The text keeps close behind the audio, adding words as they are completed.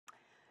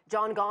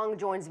John Gong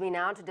joins me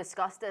now to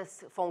discuss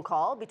this phone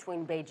call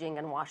between Beijing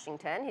and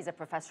Washington. He's a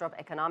professor of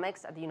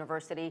economics at the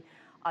University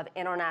of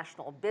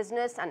International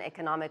Business and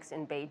Economics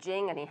in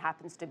Beijing, and he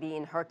happens to be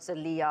in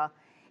Herzliya,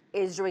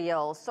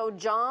 Israel. So,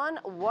 John,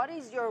 what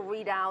is your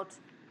readout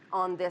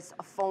on this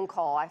phone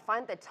call? I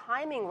find the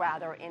timing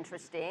rather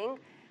interesting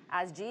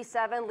as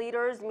G7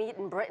 leaders meet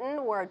in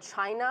Britain, where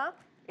China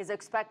is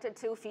expected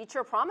to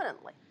feature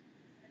prominently.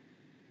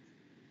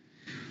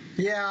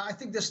 Yeah, I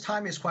think this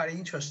time is quite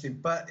interesting,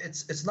 but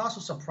it's not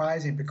so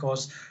surprising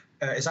because,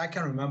 as I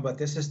can remember,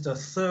 this is the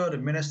third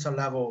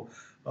minister-level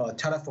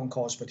telephone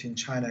calls between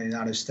China and the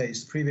United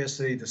States.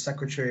 Previously, the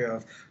Secretary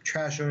of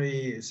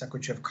Treasury,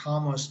 Secretary of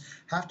Commerce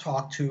have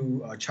talked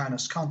to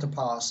China's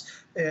counterparts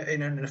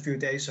in a few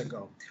days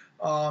ago.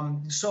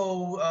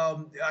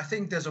 I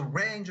think there's a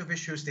range of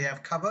issues they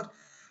have covered.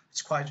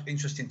 It's quite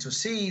interesting to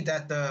see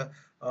that the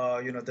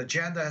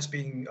agenda has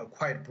been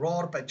quite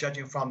broad, by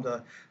judging from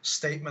the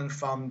statement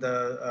from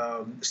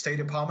the State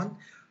Department.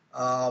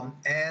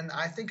 And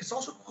I think it's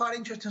also quite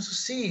interesting to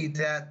see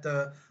that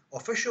the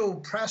official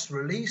press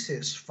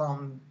releases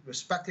from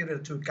respectively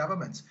the two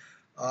governments,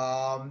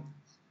 I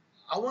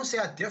won't say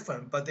are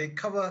different, but they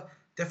cover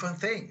different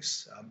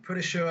things. I'm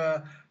pretty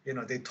sure,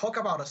 they talk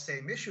about the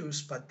same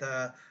issues, but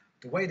the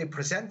way they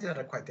present it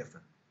are quite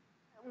different.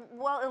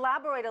 Well,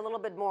 elaborate a little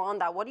bit more on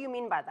that. What do you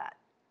mean by that?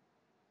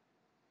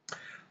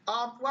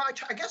 Well,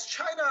 I guess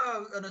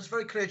China, and it's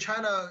very clear,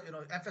 China,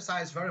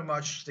 emphasized very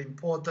much the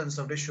importance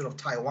of the issue of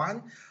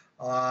Taiwan,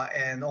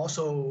 and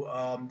also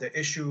the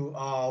issue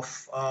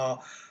of,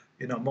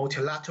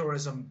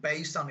 multilateralism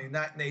based on the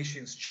United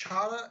Nations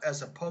Charter,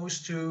 as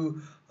opposed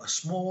to a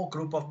small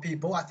group of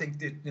people. I think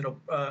that,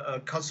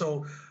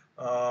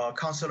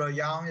 Councillor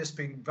Yang has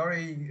been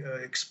very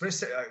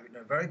explicit,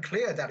 very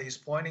clear that he's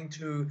pointing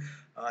to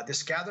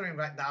this gathering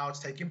right now. It's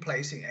taking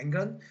place in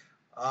England.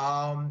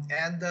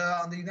 And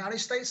on the United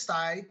States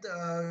side,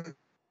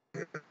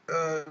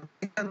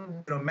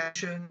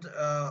 mentioned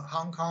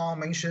Hong Kong,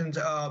 mentioned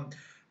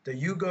the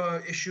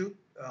Uyghur issue,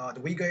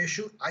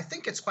 I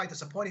think it's quite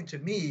disappointing to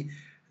me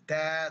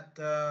that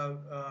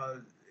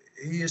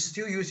he is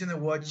still using the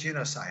word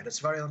genocide. It's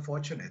very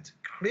unfortunate.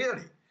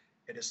 Clearly,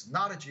 it is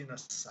not a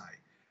genocide.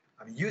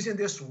 I mean, using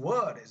this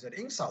word is an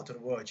insult to the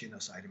word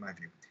genocide, in my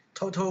view.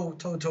 Total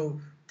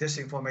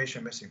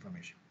disinformation,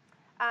 misinformation.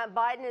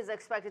 Biden is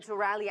expected to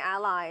rally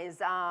allies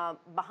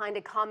behind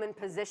a common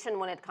position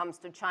when it comes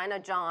to China,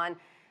 John.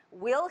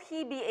 Will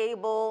he be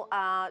able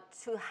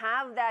to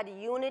have that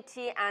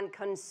unity and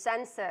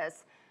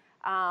consensus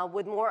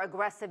with more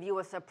aggressive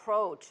U.S.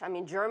 approach? I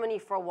mean, Germany,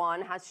 for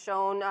one, has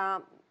shown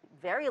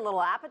very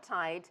little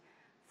appetite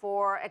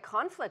for a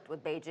conflict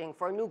with Beijing,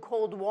 for a new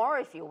Cold War,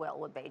 if you will,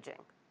 with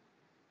Beijing.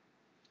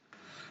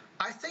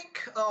 I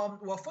think,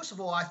 well, first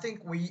of all, I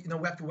think we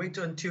have to wait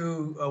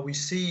until we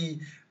see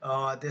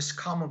this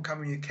common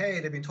communique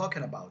they've been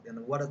talking about and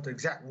what are the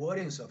exact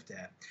wordings of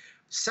that.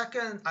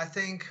 Second, I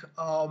think,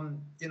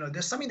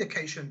 there's some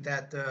indication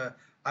that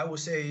I would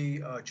say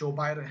Joe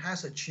Biden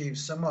has achieved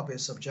some of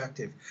his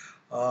objective.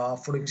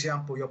 For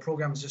example, your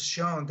program has just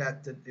shown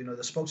that,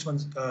 the spokesman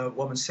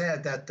woman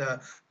said that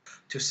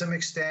to some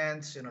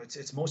extent,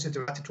 it's mostly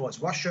directed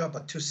towards Russia,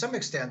 but to some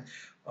extent,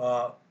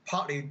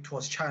 partly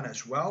towards China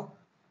as well,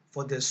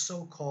 for this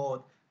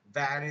so-called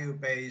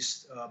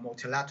value-based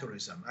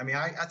multilateralism. I mean,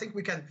 I think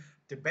we can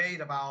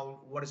debate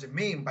about what does it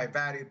mean by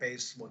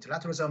value-based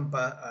multilateralism,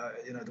 but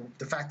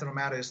the fact of the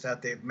matter is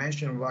that they've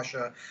mentioned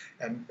Russia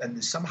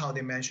and somehow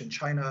they mentioned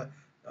China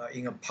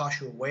in a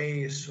partial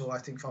way. So I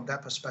think from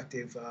that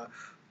perspective,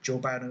 Joe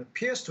Biden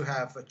appears to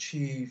have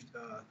achieved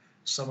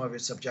some of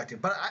its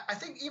objective. But I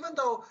think even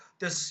though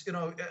there's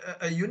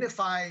a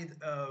unified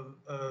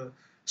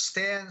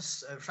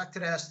stance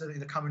reflected as in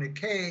the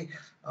communique,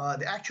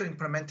 the actual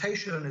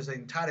implementation is an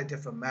entirely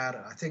different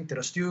matter. I think there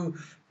are still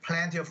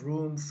plenty of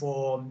room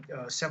for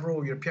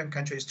several European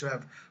countries to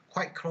have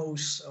quite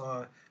close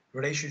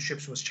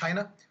relationships with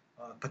China,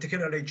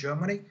 particularly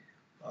Germany,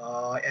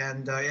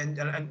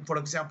 and for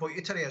example,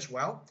 Italy as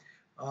well.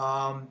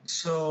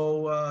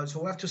 So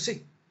we'll have to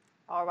see.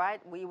 All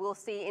right, we will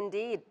see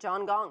indeed.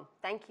 John Gong,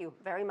 thank you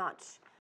very much.